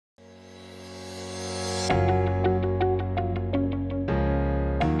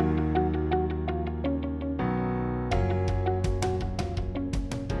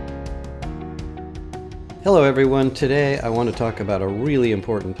Hello everyone. Today I want to talk about a really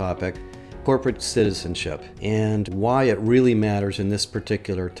important topic, corporate citizenship, and why it really matters in this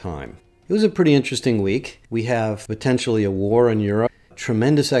particular time. It was a pretty interesting week. We have potentially a war in Europe,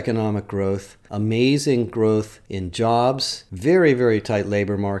 tremendous economic growth, amazing growth in jobs, very, very tight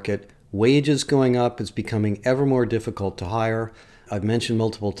labor market, wages going up. It's becoming ever more difficult to hire. I've mentioned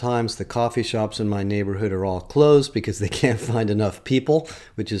multiple times the coffee shops in my neighborhood are all closed because they can't find enough people,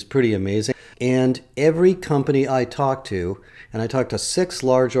 which is pretty amazing. And every company I talk to, and I talked to 6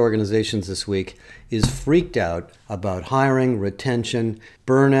 large organizations this week, is freaked out about hiring, retention,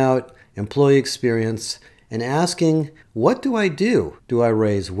 burnout, employee experience, and asking, what do I do? Do I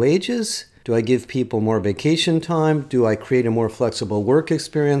raise wages? Do I give people more vacation time? Do I create a more flexible work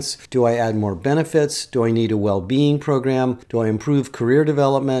experience? Do I add more benefits? Do I need a well-being program? Do I improve career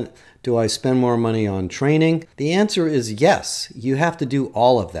development? Do I spend more money on training? The answer is yes. You have to do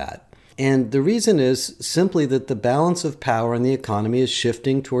all of that. And the reason is simply that the balance of power in the economy is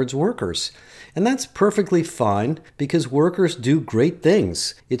shifting towards workers. And that's perfectly fine because workers do great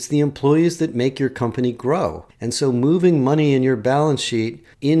things. It's the employees that make your company grow. And so moving money in your balance sheet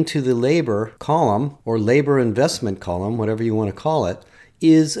into the labor column or labor investment column, whatever you want to call it,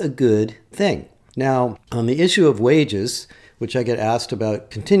 is a good thing. Now, on the issue of wages, which I get asked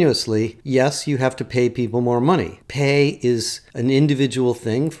about continuously, yes, you have to pay people more money. Pay is an individual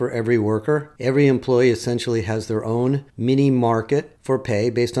thing for every worker. Every employee essentially has their own mini market for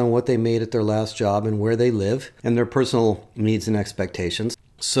pay based on what they made at their last job and where they live and their personal needs and expectations.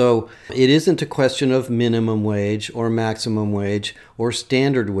 So it isn't a question of minimum wage or maximum wage or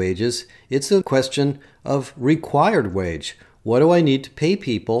standard wages. It's a question of required wage. What do I need to pay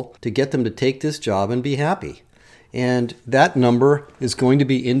people to get them to take this job and be happy? And that number is going to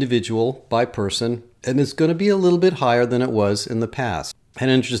be individual by person, and it's going to be a little bit higher than it was in the past. I had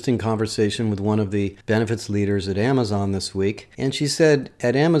an interesting conversation with one of the benefits leaders at Amazon this week, and she said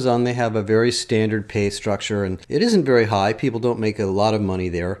at Amazon they have a very standard pay structure, and it isn't very high. People don't make a lot of money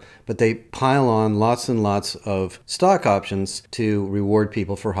there, but they pile on lots and lots of stock options to reward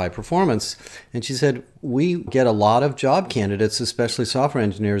people for high performance. And she said, we get a lot of job candidates, especially software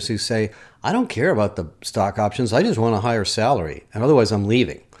engineers, who say, I don't care about the stock options. I just want a higher salary, and otherwise I'm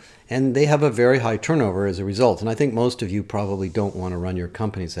leaving. And they have a very high turnover as a result. And I think most of you probably don't want to run your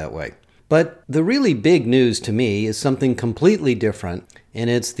companies that way. But the really big news to me is something completely different, and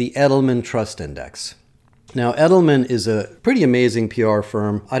it's the Edelman Trust Index. Now, Edelman is a pretty amazing PR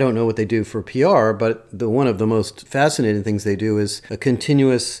firm. I don't know what they do for PR, but one of the most fascinating things they do is a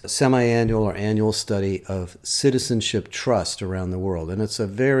continuous semi-annual or annual study of citizenship trust around the world. And it's a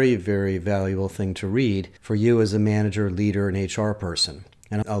very, very valuable thing to read for you as a manager, leader, and HR person.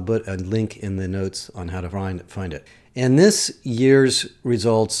 And I'll put a link in the notes on how to find it. And this year's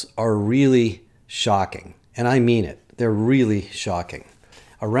results are really shocking. And I mean it. They're really shocking.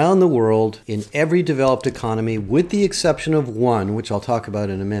 Around the world, in every developed economy, with the exception of one, which I'll talk about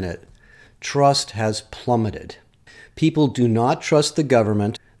in a minute, trust has plummeted. People do not trust the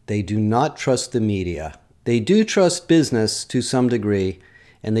government. They do not trust the media. They do trust business to some degree,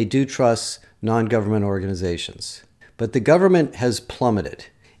 and they do trust non-government organizations. But the government has plummeted,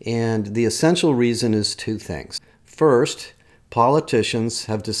 and the essential reason is 2 things. First, politicians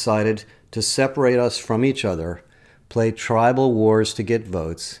have decided to separate us from each other, play tribal wars to get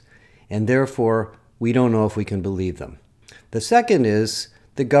votes, and therefore we don't know if we can believe them. The second is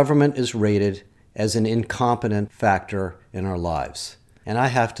the government is rated as an incompetent factor in our lives. And I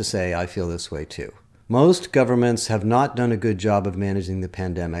have to say, I feel this way too. Most governments have not done a good job of managing the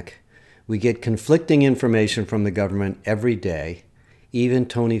pandemic. We get conflicting information from the government every day. Even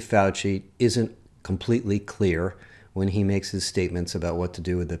Tony Fauci isn't completely clear when he makes his statements about what to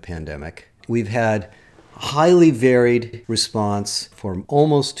do with the pandemic. We've had highly varied response for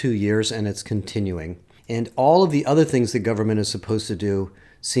almost 2 years, and it's continuing. And all of the other things the government is supposed to do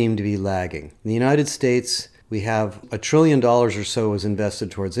seem to be lagging. In the United States, we have $1 trillion or so is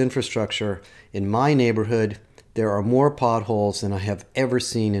invested towards infrastructure. In my neighborhood, there are more potholes than I have ever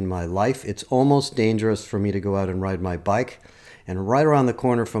seen in my life. It's almost dangerous for me to go out and ride my bike. And right around the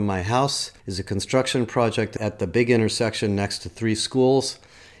corner from my house is a construction project at the big intersection next to 3 schools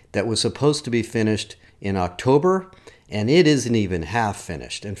that was supposed to be finished in October, and it isn't even half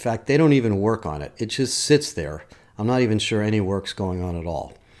finished. In fact, they don't even work on it. It just sits there. I'm not even sure any work's going on at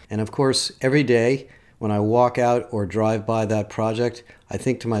all. And of course, every day when I walk out or drive by that project, I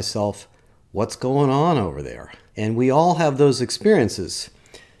think to myself, what's going on over there? And we all have those experiences.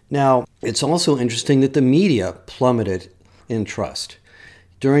 Now, it's also interesting that the media plummeted in trust.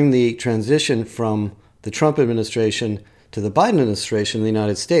 During the transition from the Trump administration to the Biden administration in the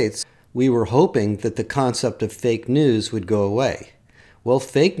United States, we were hoping that the concept of fake news would go away. Well,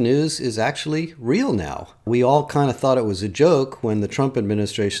 fake news is actually real now. We all kind of thought it was a joke when the Trump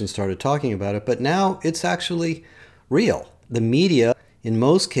administration started talking about it, but now it's actually real. The media, in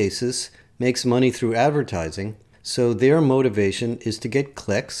most cases, makes money through advertising, so their motivation is to get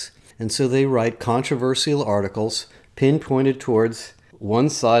clicks, and so they write controversial articles pinpointed towards one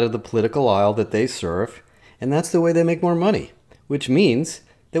side of the political aisle that they serve, and that's the way they make more money, which means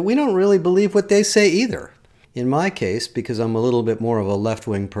that we don't really believe what they say either. In my case, because I'm a little bit more of a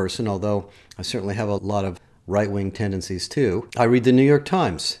left-wing person, although I certainly have a lot of right-wing tendencies too, I read the New York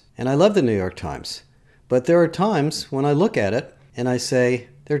Times, and I love the New York Times. But there are times when I look at it and I say,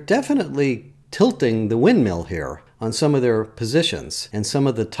 they're definitely tilting the windmill here on some of their positions and some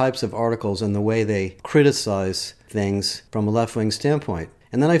of the types of articles and the way they criticize things from a left-wing standpoint.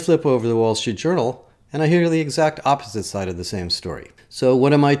 And then I flip over the Wall Street Journal and I hear the exact opposite side of the same story. So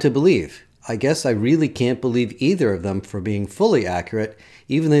what am I to believe? I guess I really can't believe either of them for being fully accurate,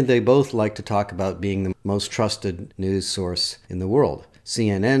 even though they both like to talk about being the most trusted news source in the world.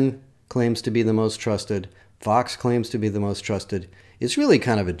 CNN claims to be the most trusted. Fox claims to be the most trusted. It's really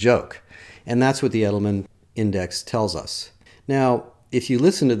kind of a joke. And that's what the Edelman Index tells us. Now, if you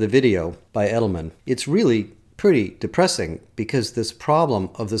listen to the video by Edelman, it's really pretty depressing because this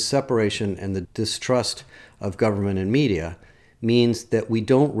problem of the separation and the distrust of government and media means that we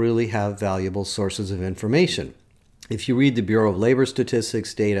don't really have valuable sources of information. If you read the Bureau of Labor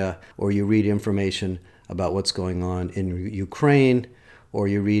Statistics data, or you read information about what's going on in Ukraine, or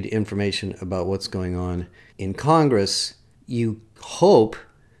you read information about what's going on in Congress, you hope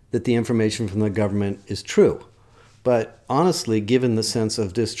that the information from the government is true. But honestly, given the sense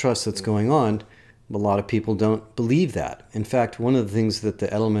of distrust that's going on, a lot of people don't believe that. In fact, one of the things that the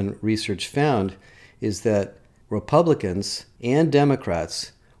Edelman research found is that Republicans and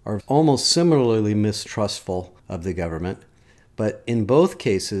Democrats are almost similarly mistrustful of the government, but in both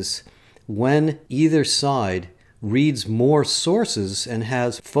cases, when either side reads more sources and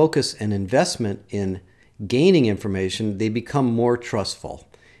has focus and investment in gaining information, they become more trustful.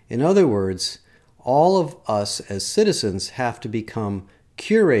 In other words, all of us as citizens have to become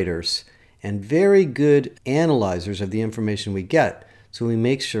curators and very good analyzers of the information we get, so we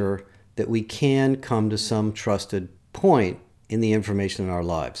make sure that we can come to some trusted point in the information in our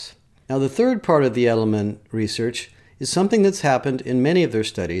lives. Now, the third part of the Edelman research is something that's happened in many of their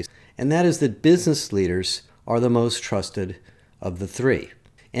studies, and that is that business leaders are the most trusted of the three.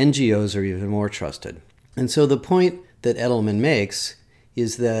 NGOs are even more trusted. And so the point that Edelman makes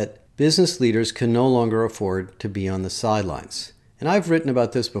is that business leaders can no longer afford to be on the sidelines. And I've written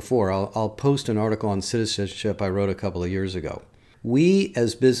about this before. I'll post an article on citizenship I wrote a couple of years ago. We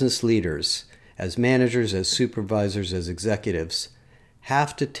as business leaders, as managers, as supervisors, as executives,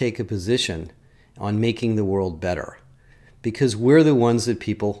 have to take a position on making the world better because we're the ones that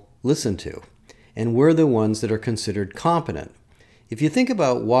people listen to and we're the ones that are considered competent. If you think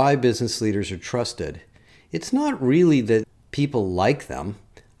about why business leaders are trusted, it's not really that people like them.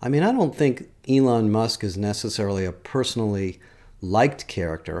 I mean, I don't think Elon Musk is necessarily a personally liked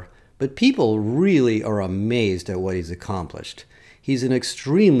character, but people really are amazed at what he's accomplished. He's an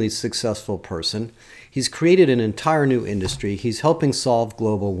extremely successful person. He's created an entire new industry. He's helping solve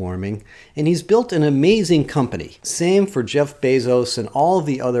global warming, and he's built an amazing company. Same for Jeff Bezos and all of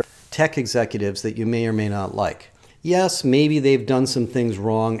the other tech executives that you may or may not like. Yes, maybe they've done some things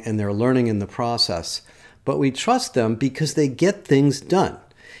wrong and they're learning in the process, but we trust them because they get things done.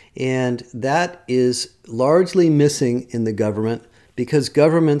 And that is largely missing in the government because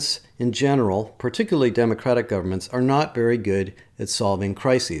governments in general, particularly democratic governments, are not very good at solving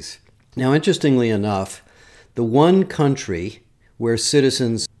crises. Now, interestingly enough, the one country where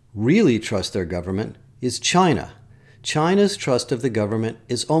citizens really trust their government is China. China's trust of the government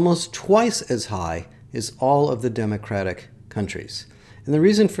is almost twice as high as all of the democratic countries. And the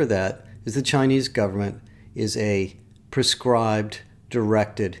reason for that is the Chinese government is a prescribed,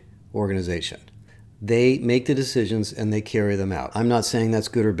 directed organization. They make the decisions and they carry them out. I'm not saying that's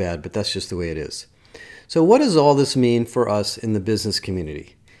good or bad, but that's just the way it is. So what does all this mean for us in the business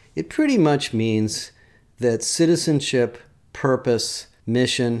community? It pretty much means that citizenship, purpose,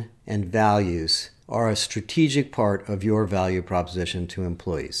 mission, and values are a strategic part of your value proposition to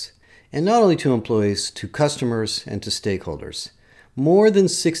employees. And not only to employees, to customers and to stakeholders. More than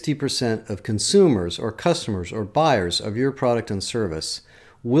 60% of consumers or customers or buyers of your product and service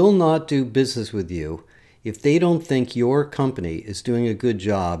will not do business with you if they don't think your company is doing a good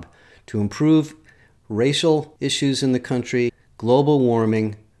job to improve racial issues in the country, global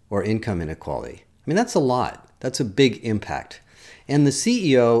warming, or income inequality. I mean, that's a lot. That's a big impact. And the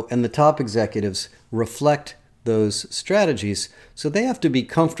CEO and the top executives reflect those strategies, so they have to be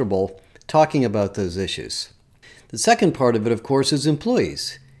comfortable talking about those issues. The second part of it, of course, is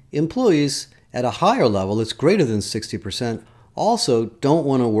employees. Employees at a higher level, it's greater than 60%, also don't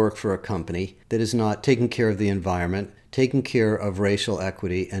want to work for a company that is not taking care of the environment, taking care of racial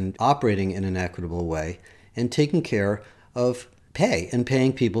equity and operating in an equitable way, and taking care of pay and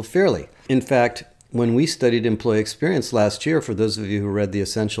paying people fairly. In fact, when we studied employee experience last year, for those of you who read the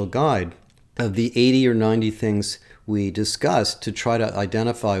Essential Guide, of the 80 or 90 things we discussed to try to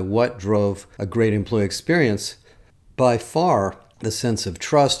identify what drove a great employee experience, by far the sense of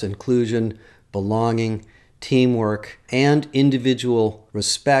trust, inclusion, belonging, teamwork, and individual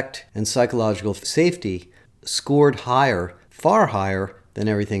respect and psychological safety scored higher, far higher than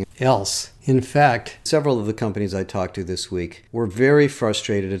everything else. In fact, several of the companies I talked to this week were very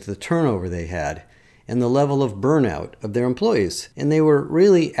frustrated at the turnover they had and the level of burnout of their employees. And they were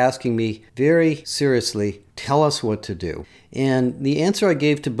really asking me very seriously, tell us what to do. And the answer I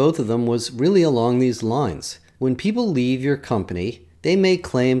gave to both of them was really along these lines. When people leave your company, they may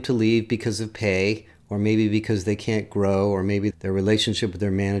claim to leave because of pay, or maybe because they can't grow, or maybe their relationship with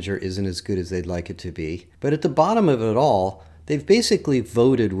their manager isn't as good as they'd like it to be. But at the bottom of it all, they've basically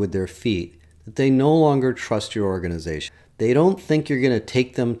voted with their feet that they no longer trust your organization. They don't think you're going to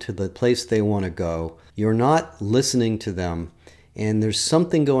take them to the place they want to go. You're not listening to them, and there's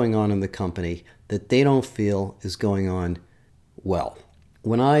something going on in the company that they don't feel is going on well.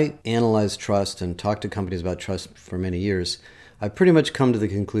 When I analyze trust and talk to companies about trust for many years, I've pretty much come to the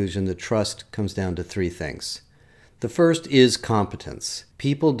conclusion that trust comes down to three things. The first is competence.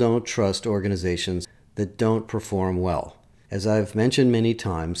 People don't trust organizations that don't perform well. As I've mentioned many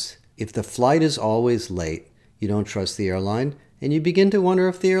times, if the flight is always late, you don't trust the airline, and you begin to wonder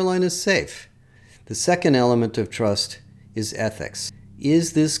if the airline is safe. The second element of trust is ethics.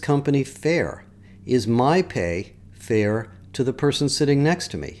 Is this company fair? Is my pay fair to the person sitting next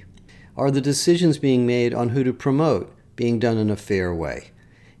to me? Are the decisions being made on who to promote being done in a fair way?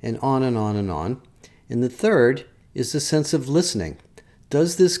 And on and on and on. And the third is the sense of listening.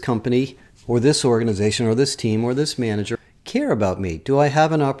 Does this company or this organization or this team or this manager care about me? Do I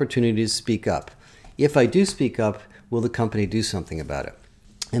have an opportunity to speak up? If I do speak up, will the company do something about it?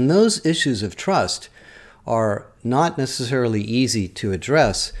 And those issues of trust are not necessarily easy to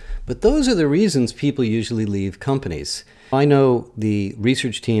address, but those are the reasons people usually leave companies. I know the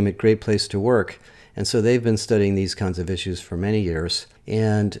research team at Great Place to Work, and so they've been studying these kinds of issues for many years.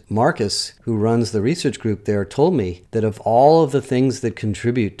 And Marcus, who runs the research group there, told me that of all of the things that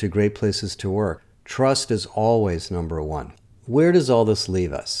contribute to great places to work, trust is always number one. Where does all this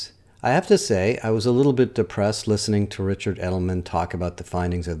leave us? I have to say, I was a little bit depressed listening to Richard Edelman talk about the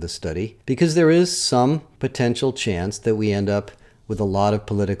findings of the study, because there is some potential chance that we end up with a lot of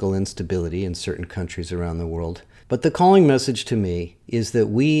political instability in certain countries around the world. But the calling message to me is that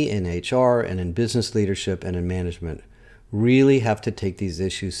we in HR and in business leadership and in management really have to take these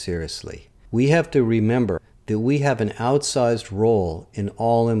issues seriously. We have to remember that we have an outsized role in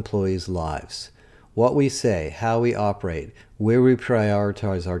all employees' lives. What we say, how we operate, where we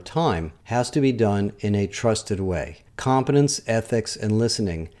prioritize our time has to be done in a trusted way. Competence, ethics, and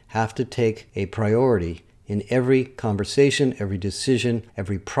listening have to take a priority in every conversation, every decision,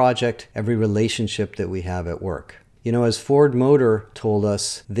 every project, every relationship that we have at work. You know, as Ford Motor told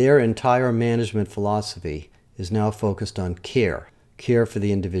us, their entire management philosophy is now focused on care for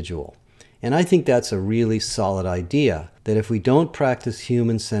the individual. And I think that's a really solid idea, that if we don't practice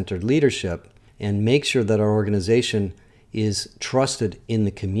human-centered leadership and make sure that our organization is trusted in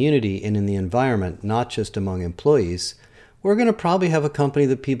the community and in the environment, not just among employees, we're going to probably have a company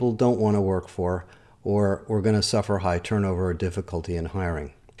that people don't want to work for, or we're going to suffer high turnover or difficulty in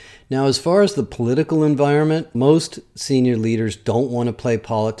hiring. Now, as far as the political environment, most senior leaders don't want to play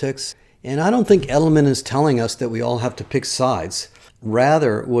politics, and I don't think Edelman is telling us that we all have to pick sides.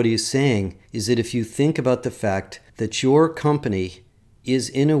 Rather, what he's saying is that if you think about the fact that your company is,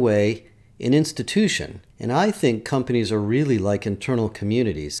 in a way, an institution, and I think companies are really like internal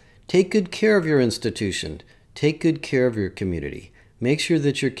communities. Take good care of your institution. Take good care of your community. Make sure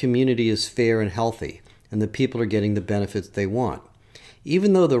that your community is fair and healthy, and that people are getting the benefits they want.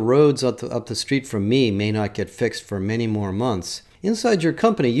 Even though the roads up the street from me may not get fixed for many more months, inside your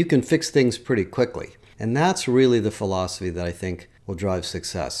company you can fix things pretty quickly. And that's really the philosophy that I think will drive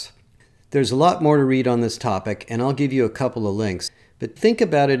success. There's a lot more to read on this topic, and I'll give you a couple of links. But think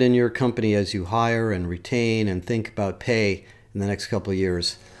about it in your company as you hire and retain and think about pay in the next couple of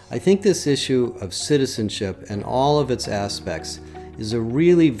years. I think this issue of citizenship and all of its aspects is a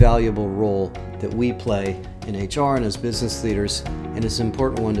really valuable role that we play in HR and as business leaders, and it's an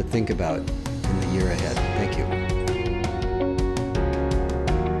important one to think about in the year ahead. Thank you.